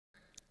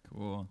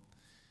Cool.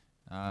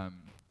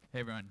 Hey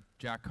everyone,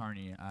 Jack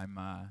Kearney. I'm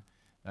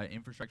an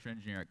infrastructure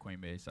engineer at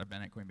Coinbase. I've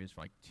been at Coinbase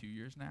for like 2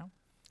 years now,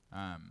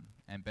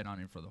 and been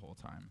on infra the whole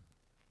time.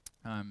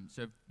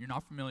 So if you're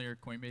not familiar,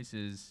 Coinbase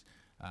is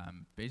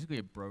basically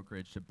a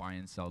brokerage to buy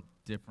and sell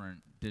different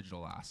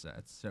digital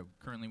assets. So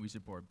currently we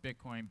support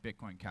Bitcoin,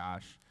 Bitcoin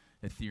Cash,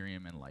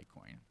 Ethereum, and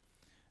Litecoin.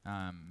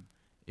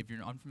 If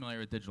you're unfamiliar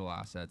with digital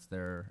assets,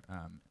 they're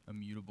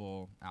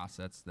immutable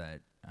assets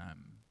that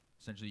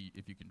essentially,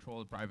 if you control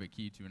the private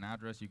key to an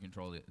address, you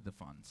control the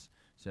funds.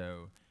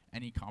 So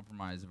any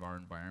compromise of our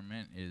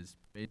environment is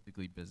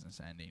basically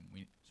business ending.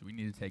 So we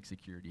need to take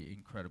security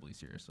incredibly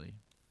seriously.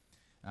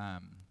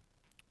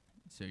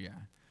 So yeah.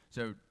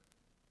 So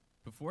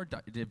before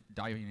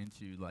diving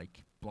into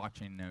like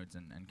blockchain nodes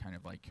and kind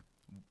of like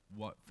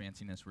what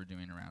fanciness we're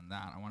doing around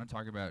that, I want to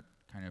talk about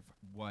kind of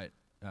what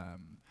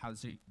how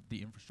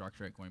the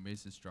infrastructure at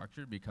Coinbase is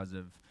structured because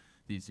of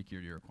these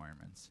security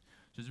requirements.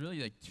 So there's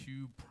really like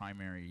two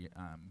primary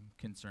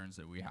concerns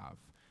that we have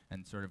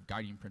and sort of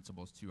guiding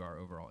principles to our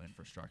overall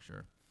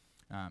infrastructure.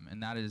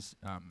 And that is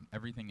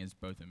everything is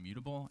both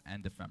immutable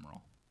and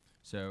ephemeral.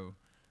 So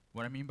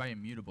what I mean by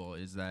immutable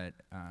is that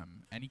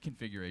any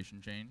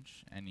configuration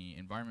change, any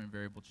environment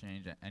variable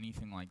change,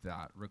 anything like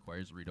that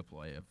requires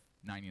redeploy of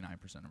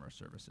 99% of our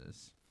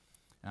services.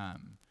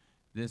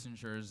 This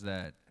ensures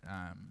that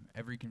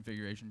every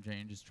configuration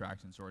change is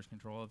tracked in source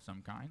control of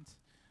some kind,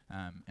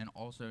 and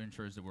also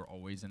ensures that we're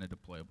always in a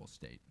deployable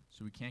state.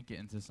 So we can't get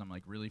into some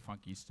like really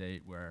funky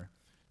state where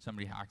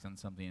somebody hacked on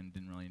something and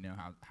didn't really know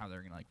how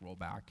they're gonna like roll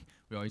back.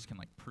 We always can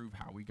like prove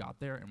how we got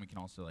there, and we can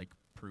also like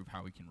prove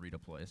how we can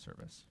redeploy a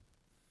service.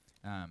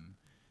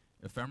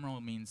 Ephemeral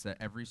means that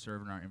every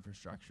server in our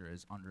infrastructure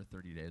is under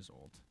 30 days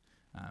old.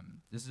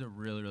 This is a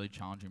really, really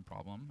challenging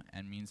problem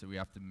and means that we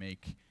have to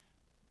make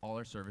all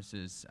our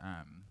services,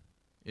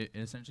 it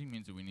essentially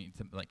means that we need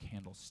to like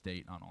handle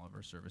state on all of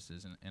our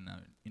services in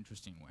an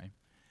interesting way.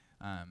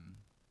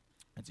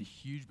 It's a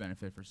huge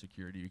benefit for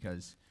security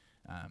because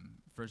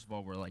first of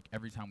all, we're like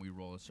every time we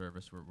roll a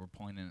service, we're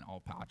pulling in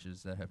all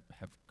patches that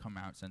have come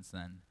out since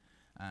then.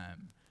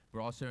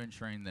 We're also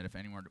ensuring that if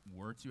anyone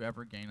were to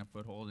ever gain a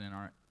foothold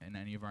in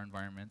any of our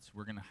environments,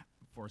 we're going to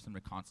force them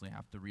to constantly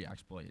have to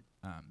re-exploit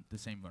the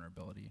same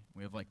vulnerability.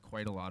 We have like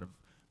quite a lot of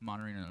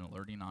monitoring and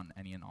alerting on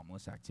any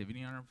anomalous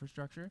activity in our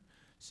infrastructure.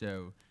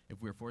 So if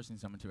we're forcing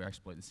someone to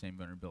exploit the same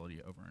vulnerability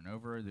over and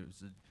over,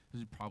 this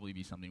would probably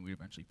be something we'd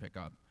eventually pick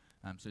up.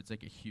 So it's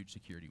like a huge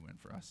security win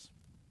for us.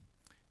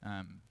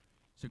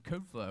 So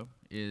CodeFlow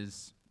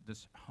is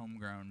this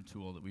homegrown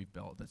tool that we've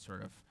built that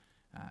sort of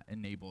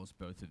enables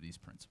both of these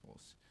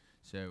principles.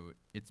 So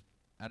it's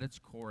at its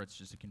core, it's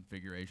just a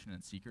configuration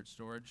and secret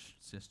storage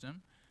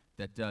system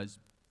that does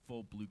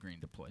full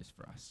blue-green deploys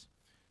for us.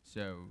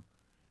 So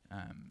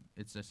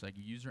it's just like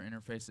a user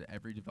interface that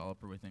every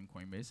developer within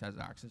Coinbase has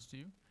access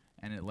to,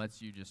 and it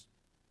lets you just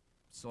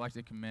select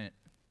a commit,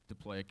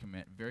 deploy a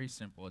commit. Very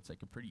simple. It's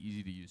like a pretty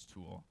easy to use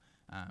tool.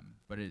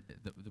 But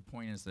the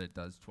point is that it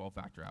does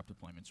 12-factor app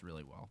deployments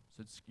really well.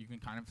 So you can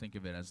kind of think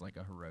of it as like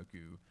a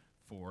Heroku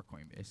for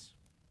Coinbase.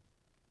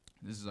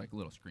 This is like a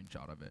little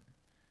screenshot of it.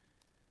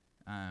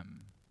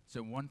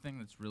 So one thing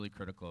that's really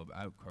critical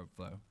about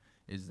CodeFlow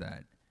is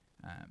that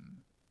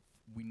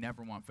we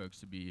never want folks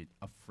to be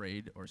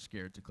afraid or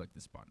scared to click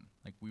this button.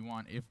 Like we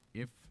want,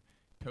 if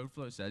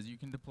CodeFlow says you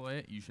can deploy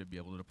it, you should be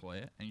able to deploy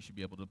it, and you should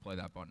be able to deploy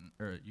that button,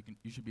 or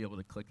you should be able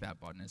to click that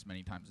button as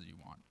many times as you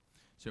want.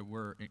 So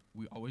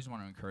we always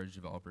want to encourage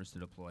developers to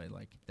deploy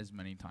like as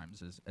many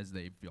times as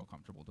they feel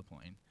comfortable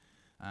deploying.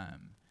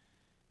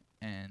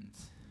 And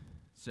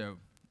so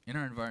in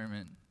our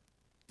environment,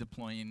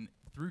 deploying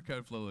through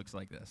CodeFlow looks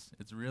like this.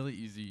 It's really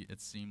easy,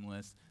 it's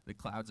seamless, the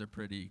clouds are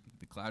pretty,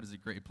 the cloud is a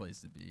great place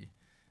to be.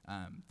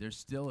 There's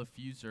still a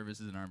few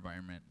services in our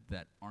environment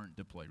that aren't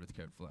deployed with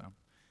CodeFlow.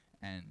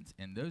 And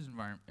in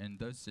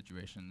those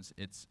situations,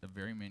 it's a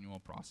very manual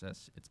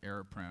process, it's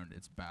error prone,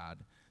 it's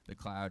bad. The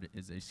cloud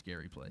is a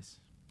scary place.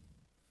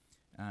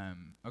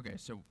 Okay,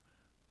 so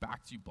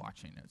back to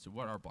blockchain nodes. So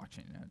what are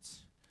blockchain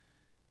nodes?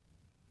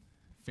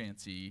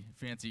 Fancy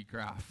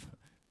graph.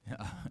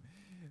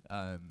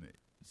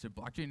 So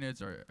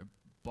blockchains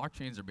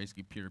are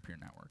basically peer-to-peer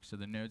networks. So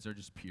the nodes are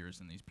just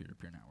peers in these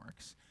peer-to-peer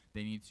networks.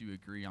 They need to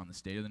agree on the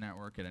state of the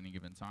network at any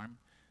given time.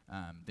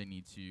 They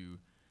need to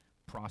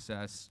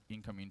process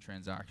incoming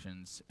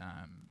transactions,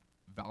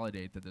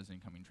 validate that those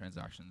incoming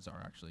transactions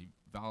are actually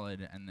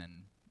valid, and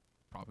then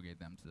propagate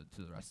them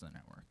to the rest of the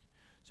network.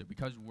 So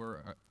because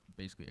we're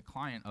basically a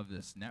client of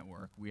this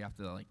network, we have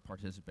to like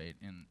participate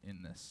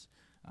in this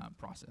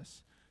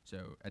process.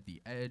 So at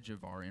the edge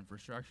of our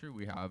infrastructure,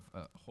 we have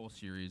a whole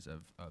series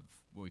of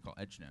what we call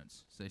edge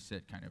nodes. So they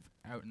sit kind of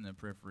out in the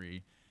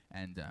periphery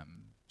and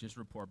just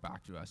report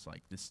back to us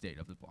like the state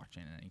of the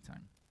blockchain at any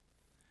time.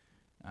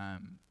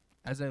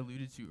 As I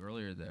alluded to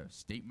earlier, though,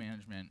 state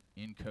management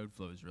in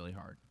CodeFlow is really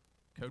hard.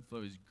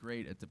 CodeFlow is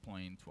great at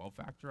deploying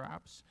 12-factor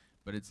apps,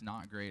 but it's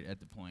not great at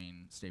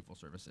deploying stateful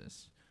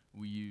services.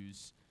 We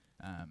use,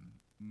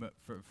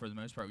 for the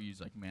most part, we use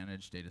like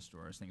managed data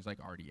stores, things like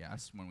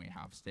RDS when we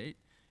have state.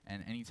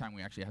 And anytime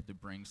we actually have to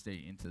bring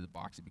state into the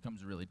box, it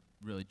becomes really,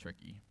 really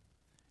tricky.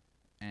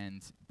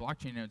 And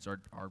blockchain nodes are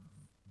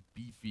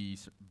beefy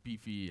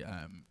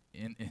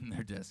in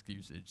their disk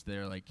usage.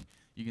 They're like,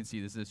 you can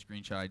see this is a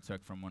screenshot I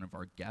took from one of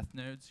our Geth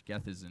nodes.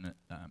 Geth is an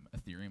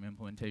Ethereum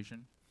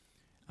implementation.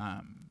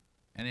 And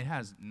it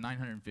has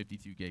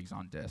 952 gigs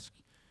on disk,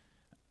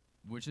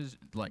 which is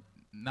like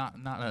not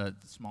a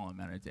small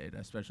amount of data,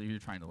 especially if you're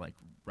trying to like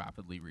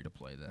rapidly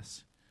redeploy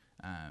this.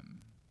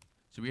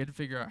 So we had to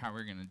figure out how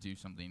we're going to do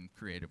something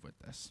creative with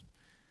this.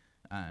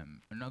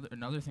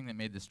 Another thing that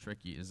made this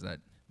tricky is that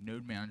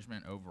node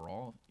management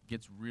overall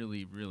gets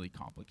really, really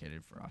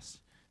complicated for us.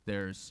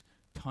 There's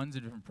tons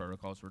of different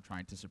protocols we're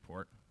trying to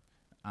support.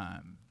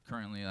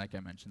 Currently, like I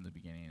mentioned in the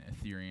beginning,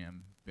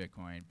 Ethereum,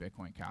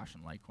 Bitcoin Cash,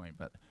 and Litecoin,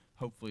 but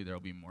hopefully there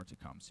will be more to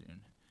come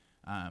soon.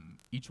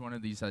 Each one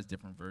of these has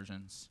different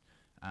versions.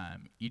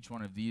 Each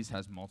one of these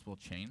has multiple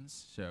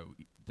chains, so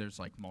there's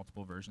like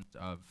multiple versions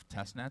of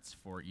testnets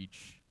for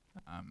each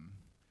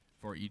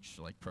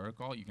like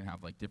protocol. You can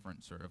have like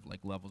different sort of like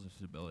levels of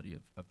stability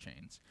of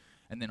chains.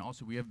 And then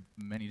also we have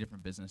many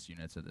different business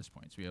units at this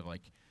point. So we have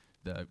like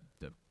the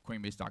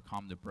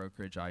Coinbase.com, the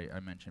brokerage I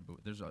mentioned,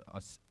 but there's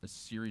a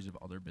series of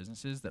other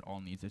businesses that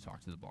all need to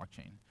talk to the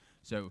blockchain.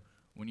 So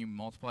when you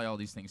multiply all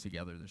these things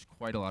together, there's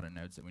quite a lot of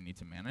nodes that we need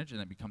to manage, and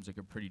it becomes like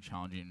a pretty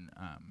challenging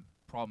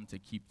problem to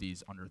keep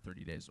these under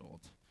 30 days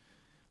old.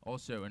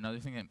 Also, another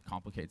thing that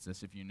complicates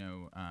this, if you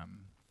know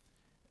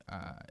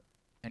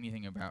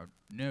anything about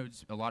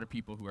nodes, a lot of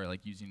people who are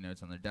like using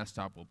nodes on their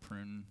desktop will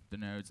prune the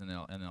nodes, and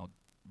they'll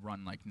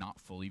run like not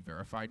fully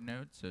verified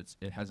nodes, so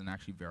it hasn't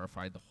actually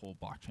verified the whole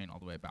blockchain all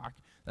the way back.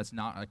 That's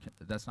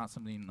not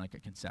something like a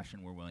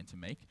concession we're willing to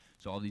make.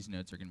 So all these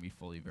nodes are going to be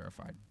fully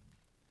verified.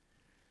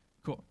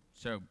 Cool.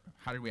 So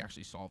how did we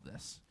actually solve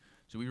this?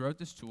 So we wrote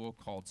this tool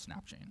called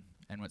Snapchain,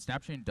 and what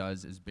Snapchain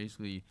does is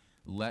basically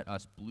let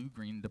us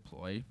blue-green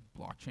deploy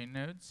blockchain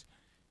nodes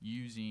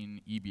using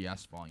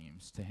EBS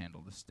volumes to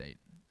handle the state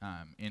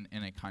in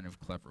a kind of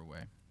clever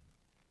way.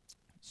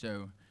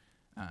 So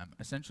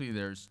essentially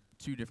there's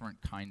two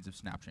different kinds of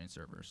Snapchain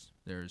servers.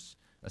 There's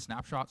a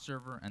snapshot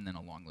server and then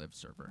a long-lived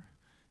server.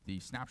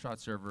 The snapshot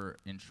server,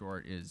 in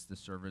short, is the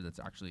server that's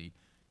actually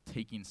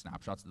taking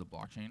snapshots of the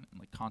blockchain and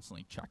like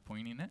constantly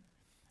checkpointing it.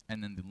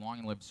 And then the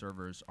long-lived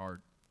servers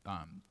are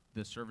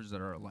the servers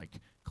that are like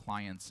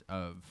clients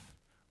of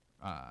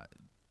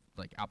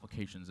like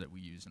applications that we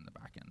use in the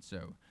backend.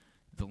 So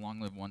the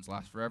long-lived ones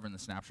last forever, and the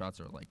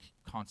snapshots are like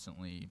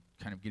constantly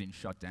kind of getting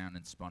shut down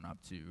and spun up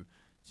to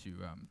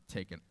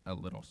take a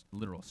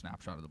literal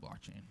snapshot of the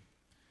blockchain.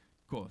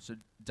 Cool. So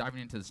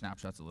diving into the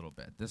snapshots a little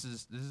bit. This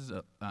is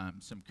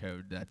some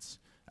code that's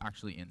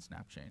actually in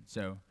Snapchain.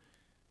 So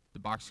the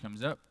box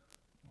comes up,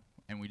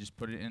 and we just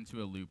put it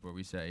into a loop where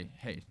we say,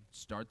 hey,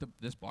 start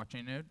this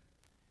blockchain node,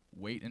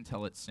 wait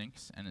until it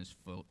syncs and is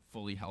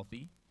fully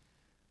healthy,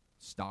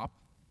 stop,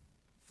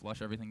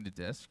 flush everything to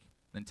disk,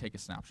 then take a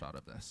snapshot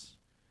of this,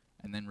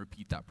 and then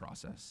repeat that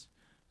process.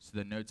 So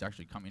the node's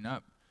actually coming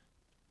up,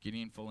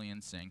 getting fully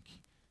in sync,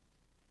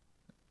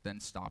 then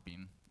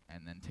stopping,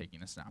 and then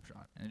taking a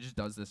snapshot. And it just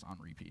does this on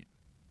repeat.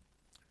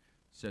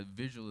 So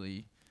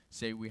visually,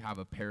 say we have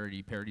a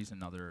Parity. Parity is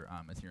another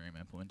Ethereum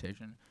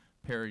implementation.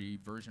 Parity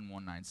version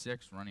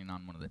 196 running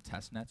on one of the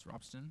test nets,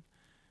 Ropsten.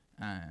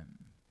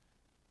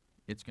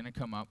 It's going to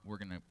come up. We're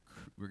going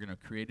to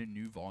create a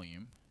new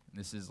volume. And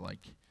this is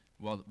like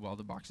while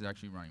the box is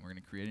actually running. We're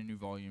going to create a new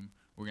volume.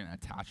 We're going to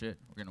attach it.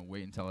 We're going to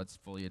wait until it's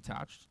fully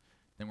attached.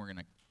 Then we're going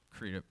to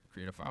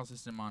create a file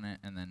system on it,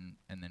 and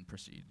then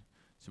proceed.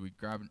 So we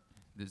grab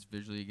this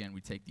visually again.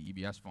 We take the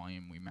EBS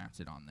volume. We map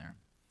it on there,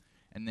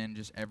 and then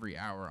just every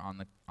hour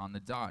on the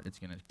dot, it's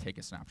going to take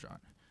a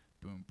snapshot.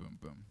 Boom, boom,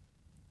 boom.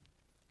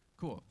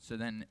 Cool. So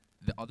then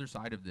the other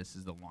side of this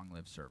is the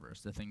long-lived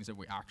servers, the things that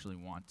we actually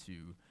want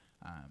to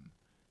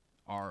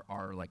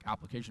are like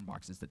application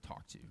boxes that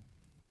talk to.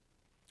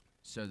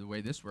 So the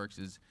way this works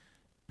is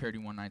Parity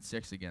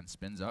 196 again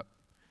spins up.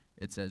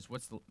 It says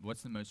what's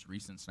the most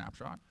recent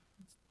snapshot.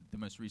 The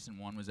most recent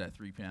one was at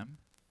 3 p.m.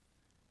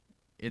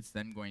 It's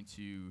then going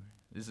to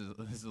this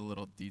is a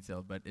little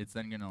detailed, but it's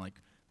then going to like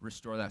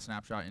restore that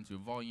snapshot into a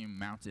volume,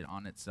 mount it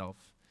on itself,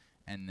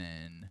 and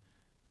then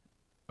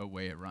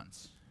away it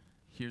runs.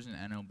 Here's an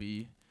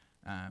NLB.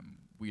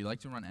 We like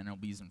to run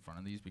NLBs in front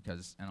of these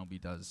because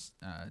NLB does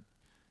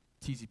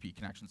TCP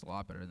connections a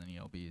lot better than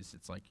ELBs.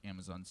 It's like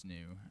Amazon's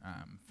new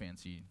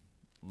fancy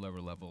lower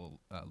level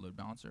load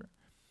balancer.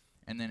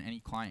 And then any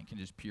client can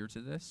just peer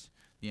to this.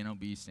 The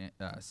NLB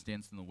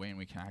stands in the way, and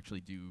we can actually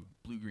do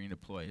blue-green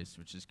deploys,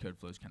 which is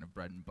CodeFlow's kind of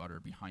bread and butter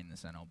behind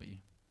this NLB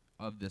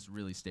of this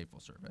really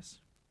stateful service.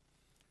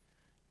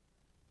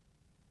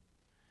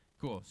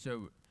 Cool.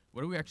 So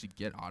what do we actually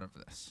get out of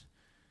this?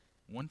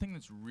 One thing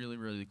that's really,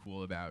 really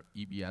cool about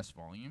EBS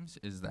volumes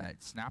is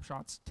that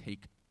snapshots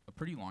take a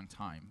pretty long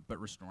time, but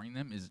restoring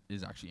them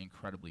is actually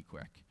incredibly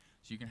quick.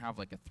 So you can have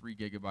like a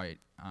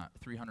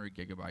 300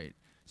 gigabyte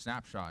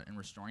snapshot, and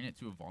restoring it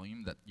to a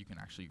volume that you can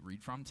actually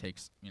read from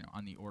takes,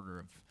 on the order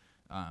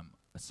of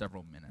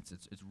several minutes.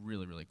 It's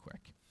really, really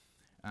quick.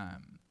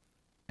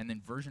 And then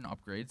version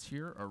upgrades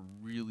here are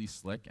really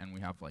slick, and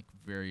we have like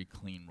very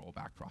clean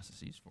rollback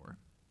processes for.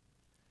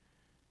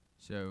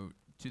 So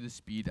to the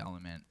speed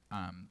element,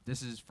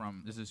 this is a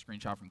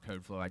screenshot from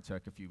CodeFlow I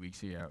took a few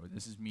weeks ago.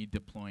 This is me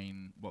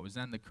deploying what was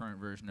then the current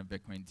version of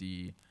Bitcoin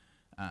D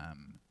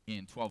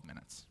in 12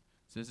 minutes.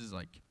 So this is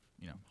like,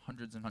 you know,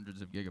 hundreds and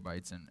hundreds of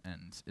gigabytes, and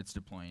it's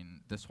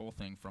deploying this whole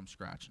thing from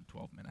scratch in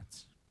 12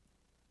 minutes.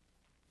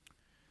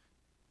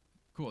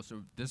 Cool,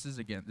 so this is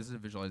a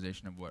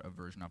visualization of what a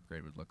version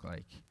upgrade would look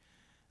like.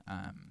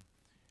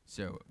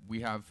 So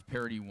we have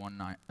parity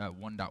 1.10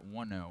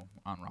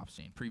 on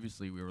Ropstein.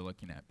 Previously, we were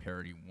looking at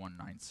parity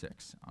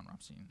 196 on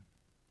Ropstein.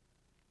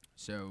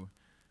 So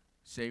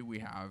say we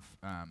have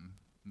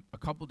a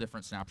couple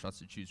different snapshots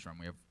to choose from.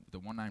 We have the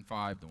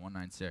 195, the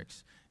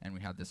 196, and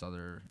we had this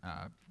other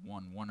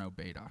 110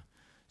 beta.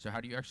 So how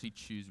do you actually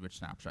choose which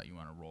snapshot you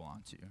want to roll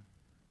onto?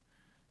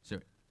 So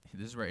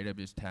this is where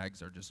AWS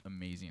tags are just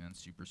amazing and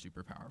super,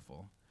 super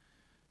powerful.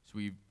 So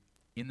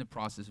in the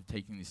process of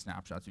taking these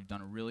snapshots, we've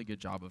done a really good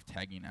job of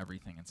tagging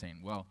everything and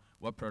saying, well,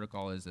 what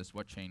protocol is this?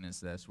 What chain is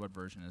this? What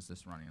version is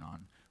this running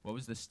on? What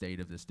was the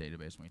state of this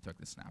database when we took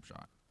this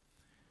snapshot?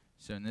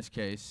 So in this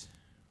case,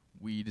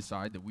 we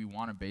decide that we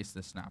want to base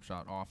this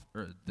snapshot off,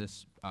 or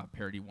this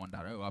parity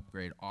 1.0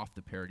 upgrade off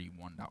the parity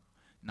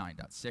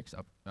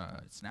 1.9.6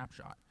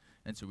 snapshot.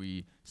 And so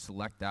we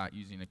select that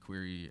using a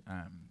query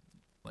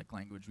like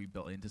language we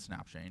built into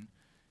SnapChain,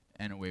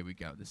 and away we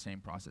go. The same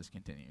process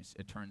continues.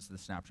 It turns the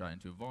snapshot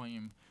into a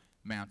volume,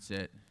 mounts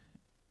it,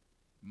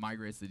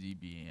 migrates the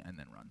DB, and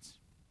then runs.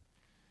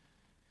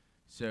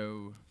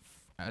 So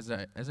as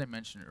I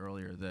mentioned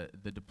earlier,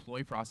 the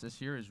deploy process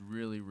here is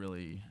really,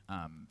 really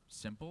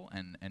simple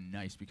and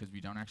nice, because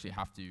we don't actually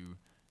have to,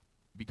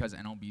 because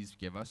NLBs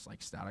give us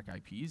like static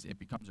IPs, it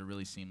becomes a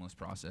really seamless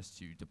process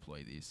to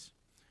deploy these.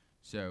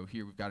 So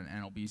here we've got an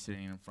NLB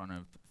sitting in front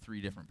of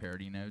 3 different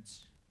parity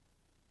nodes.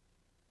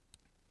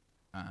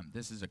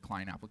 This is a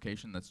client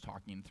application that's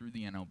talking through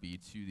the NLB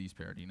to these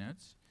parity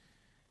nodes.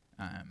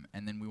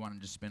 And then we want to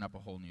just spin up a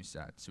whole new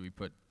set. So we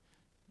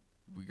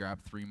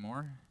grab 3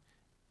 more,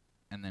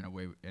 and then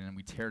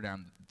we tear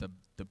down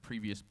the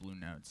previous blue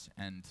nodes.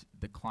 And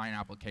the client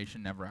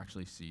application never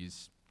actually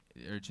sees,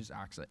 or it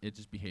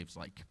just behaves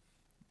like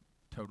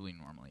totally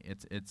normally.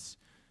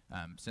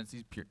 Since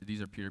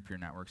these are peer-to-peer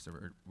networks, that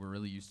we're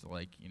really used to,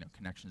 like, you know,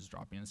 connections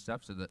dropping and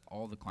stuff, so that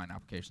all the client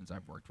applications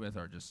I've worked with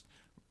are just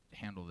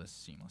handle this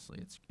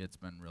seamlessly. It's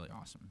been really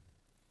awesome.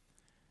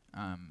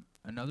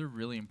 Another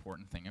really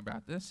important thing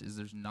about this is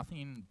there's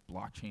nothing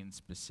blockchain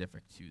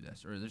specific to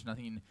this, or there's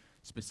nothing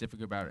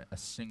specific about a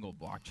single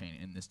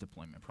blockchain in this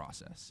deployment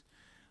process.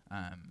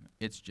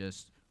 It's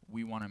just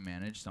we want to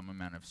manage some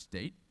amount of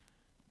state.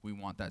 We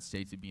want that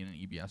state to be in an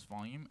EBS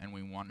volume, and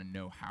we want to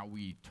know how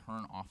we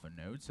turn off a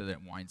node so that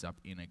it winds up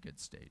in a good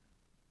state.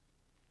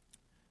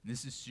 And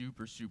this is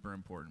super, super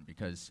important,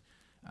 because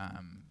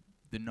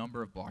the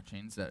number of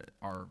blockchains that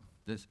are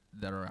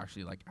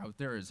actually like out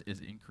there is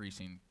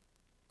increasing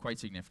quite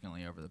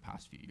significantly over the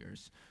past few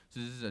years. So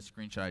this is a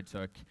screenshot I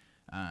took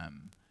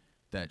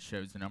that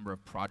shows the number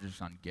of projects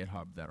on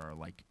GitHub that are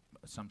like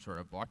some sort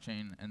of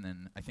blockchain, and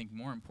then I think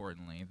more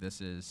importantly,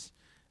 this is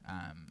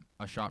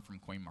a shot from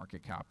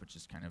CoinMarketCap, which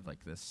is kind of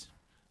like this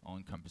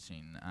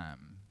all-encompassing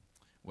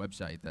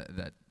website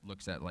that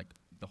looks at like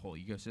the whole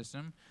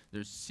ecosystem.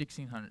 There's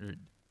 1,600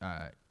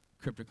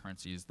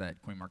 cryptocurrencies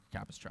that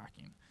CoinMarketCap is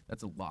tracking.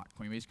 That's a lot.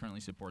 Coinbase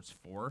currently supports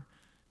 4.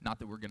 Not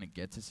that we're going to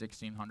get to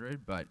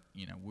 1,600, but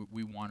you know,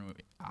 we want to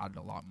add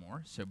a lot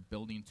more. So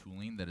building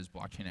tooling that is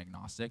blockchain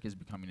agnostic is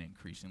becoming an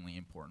increasingly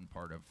important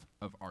part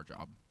of our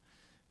job.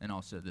 And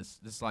also,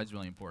 this slide's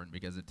really important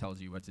because it tells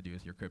you what to do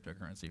with your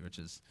cryptocurrency, which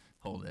is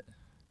hold it.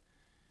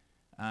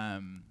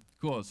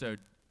 Cool. So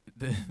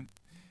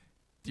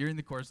during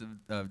the course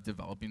of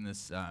developing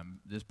this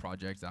this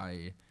project,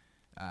 I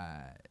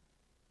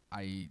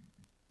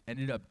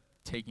ended up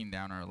taking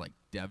down our like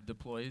dev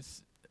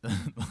deploys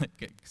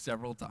like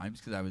several times,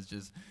 because I was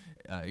just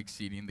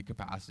exceeding the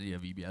capacity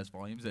of EBS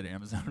volumes that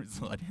Amazon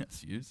was letting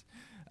us use.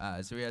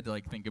 So we had to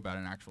like think about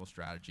an actual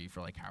strategy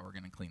for like how we're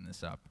going to clean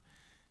this up.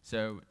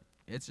 So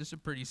it's just a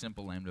pretty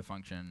simple Lambda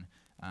function.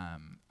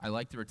 I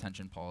like the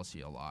retention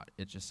policy a lot.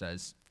 It just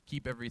says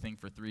keep everything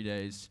for 3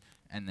 days,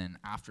 and then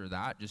after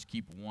that, just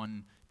keep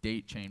 1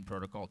 date chain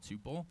protocol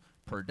tuple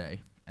per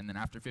day. And then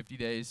after 50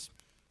 days,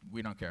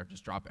 we don't care,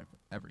 just drop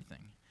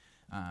everything.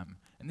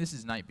 And this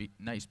is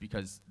nice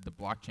because the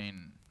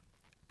blockchain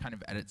kind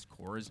of at its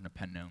core is an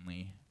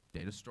append-only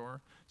data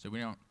store. So we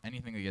don't,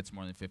 anything that gets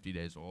more than 50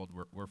 days old,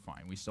 we're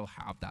fine. We still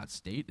have that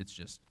state, it's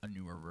just a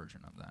newer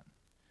version of that.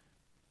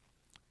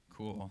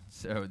 Cool,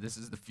 so this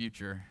is the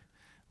future.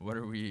 What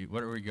are we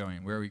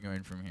going? Where are we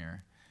going from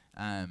here?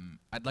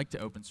 I'd like to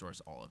open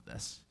source all of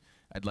this.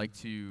 I'd like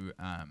to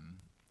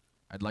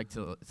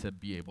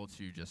be able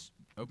to just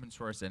open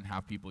source and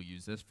have people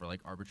use this for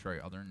like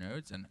arbitrary other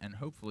nodes, and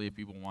hopefully if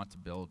people want to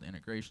build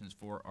integrations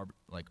for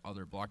like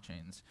other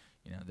blockchains,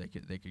 you know, they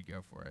could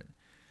go for it.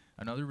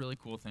 Another really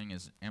cool thing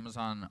is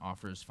Amazon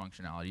offers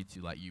functionality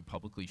to let you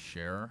publicly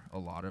share a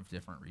lot of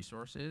different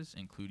resources,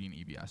 including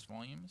EBS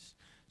volumes.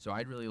 So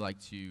I'd really like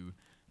to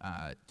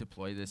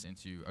deploy this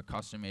into a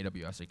custom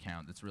AWS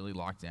account that's really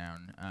locked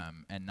down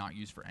and not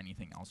used for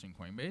anything else in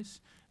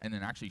Coinbase, and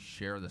then actually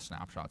share the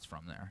snapshots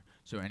from there.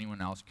 So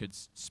anyone else could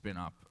spin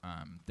up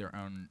their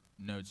own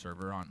node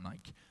server on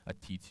like a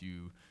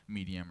T2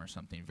 medium or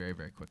something very,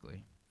 very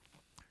quickly.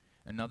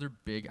 Another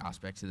big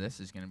aspect to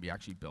this is going to be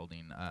actually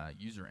building a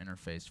user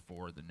interface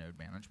for the node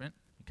management,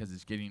 because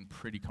it's getting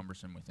pretty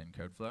cumbersome within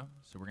CodeFlow.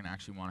 So we're going to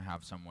actually want to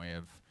have some way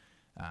of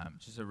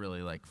just a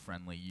really like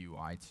friendly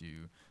UI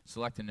to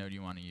select the node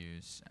you want to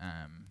use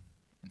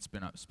and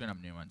spin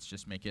up new ones.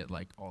 Just make it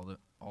like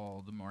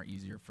all the more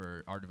easier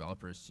for our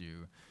developers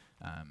to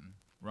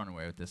run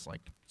away with this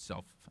like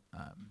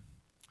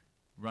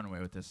run away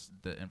with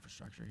the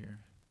infrastructure here.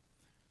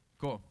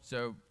 Cool.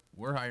 So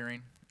we're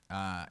hiring.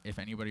 If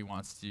anybody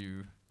wants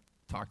to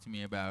talk to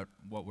me about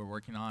what we're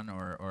working on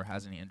or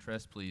has any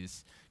interest,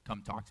 please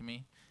come talk to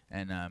me.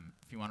 And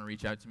if you want to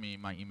reach out to me,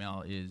 my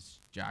email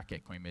is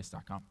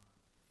jack@coinbase.com.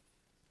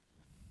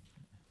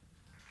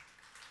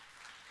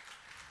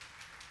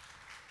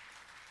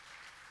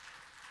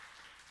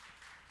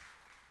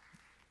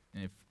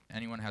 And if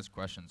anyone has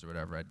questions or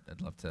whatever,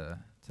 I'd love to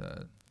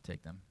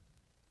take them.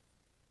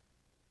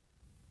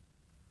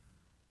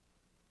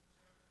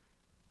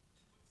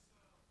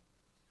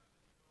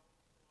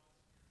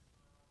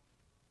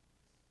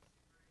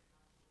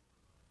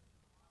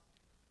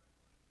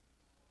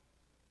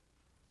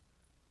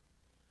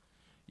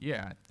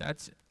 Yeah,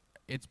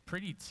 it's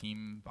pretty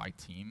team by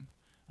team.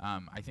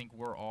 I think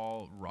we're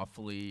all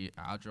roughly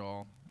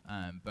agile,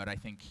 but I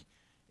think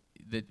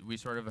that we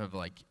sort of have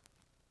like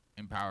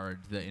empowered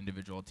the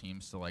individual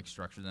teams to like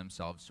structure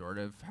themselves sort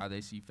of how they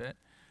see fit.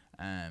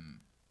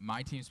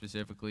 My team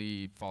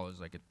specifically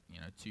follows like a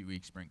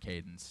 2-week sprint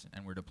cadence,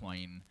 and we're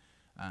deploying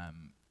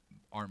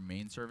our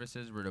main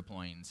services. We're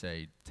deploying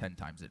say 10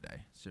 times a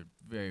day, so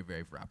very,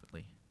 very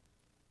rapidly.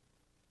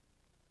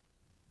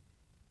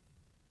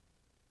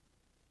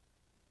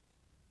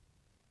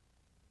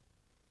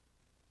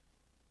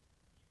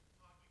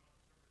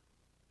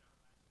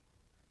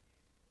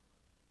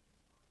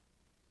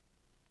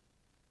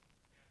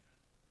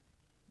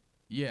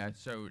 Yeah,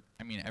 so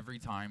I mean, every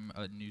time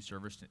a new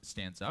server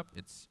stands up,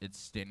 it's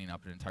standing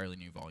up an entirely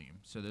new volume.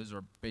 So those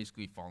are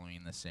basically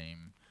following the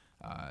same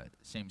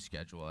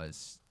schedule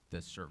as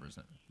the servers,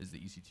 as the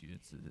EC2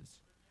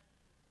 instances.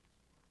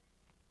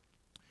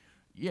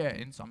 Yeah,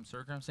 in some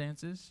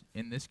circumstances.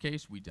 In this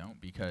case, we don't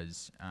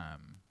because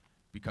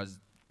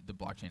the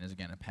blockchain is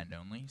again append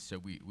only. So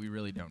we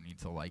really don't need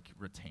to like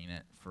retain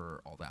it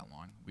for all that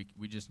long.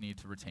 We just need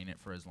to retain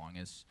it for as long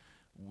as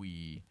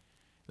we.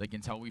 Like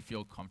until we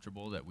feel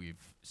comfortable that we've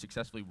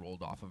successfully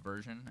rolled off a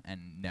version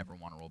and never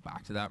want to roll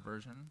back to that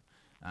version,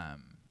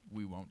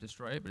 we won't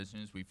destroy it. But as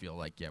soon as we feel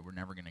like, yeah, we're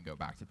never going to go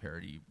back to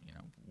parity,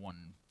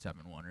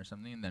 171 or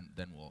something,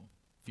 then we'll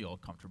feel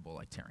comfortable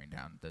like tearing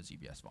down those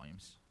EBS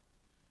volumes.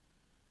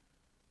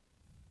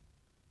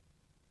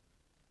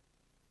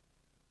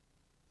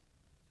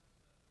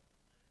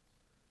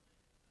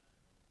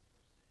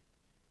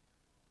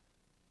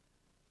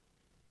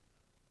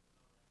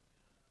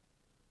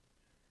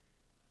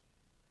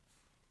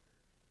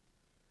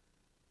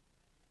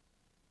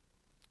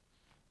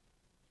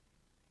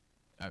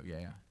 Oh yeah,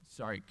 yeah.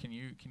 Sorry, can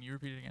you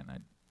repeat it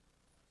again?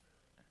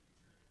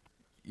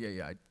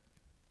 Yeah.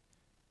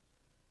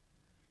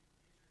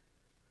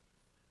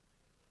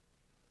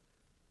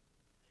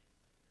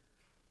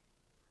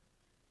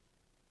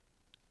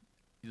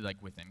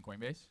 Like within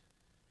Coinbase?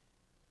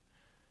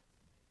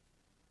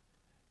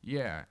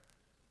 Yeah.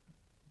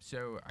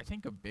 So I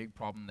think a big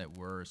problem that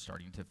we're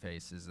starting to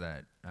face is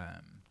that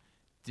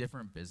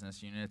different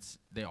business units,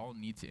 they all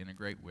need to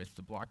integrate with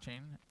the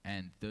blockchain,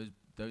 and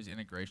those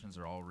integrations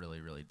are all really,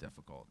 really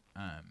difficult.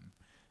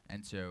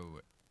 And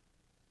so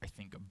I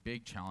think a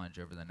big challenge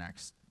over the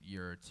next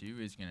year or two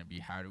is going to be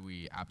how do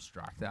we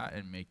abstract that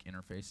and make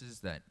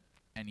interfaces that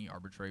any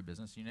arbitrary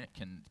business unit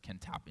can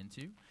tap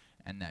into,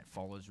 and that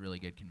follows really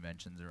good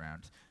conventions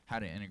around how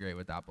to integrate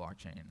with that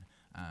blockchain,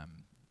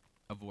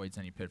 avoids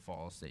any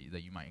pitfalls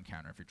that you might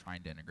encounter if you're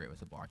trying to integrate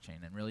with a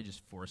blockchain, and really just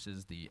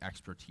forces the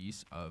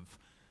expertise of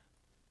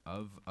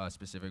a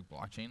specific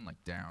blockchain like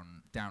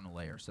down a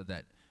layer, so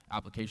that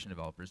application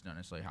developers don't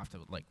necessarily have to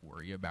like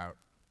worry about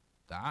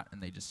that,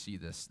 and they just see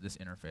this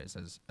interface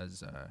as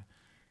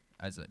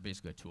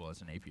basically a tool,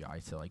 as an API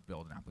to like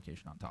build an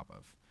application on top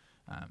of.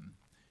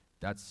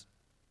 That's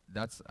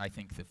I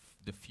think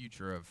the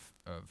future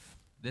of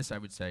this, I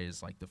would say,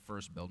 is like the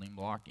first building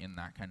block in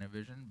that kind of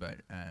vision. But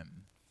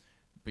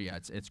yeah,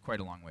 it's quite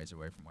a long ways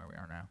away from where we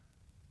are now.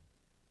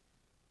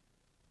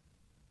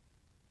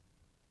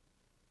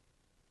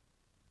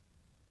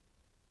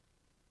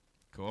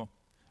 Cool.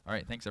 All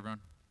right, thanks everyone.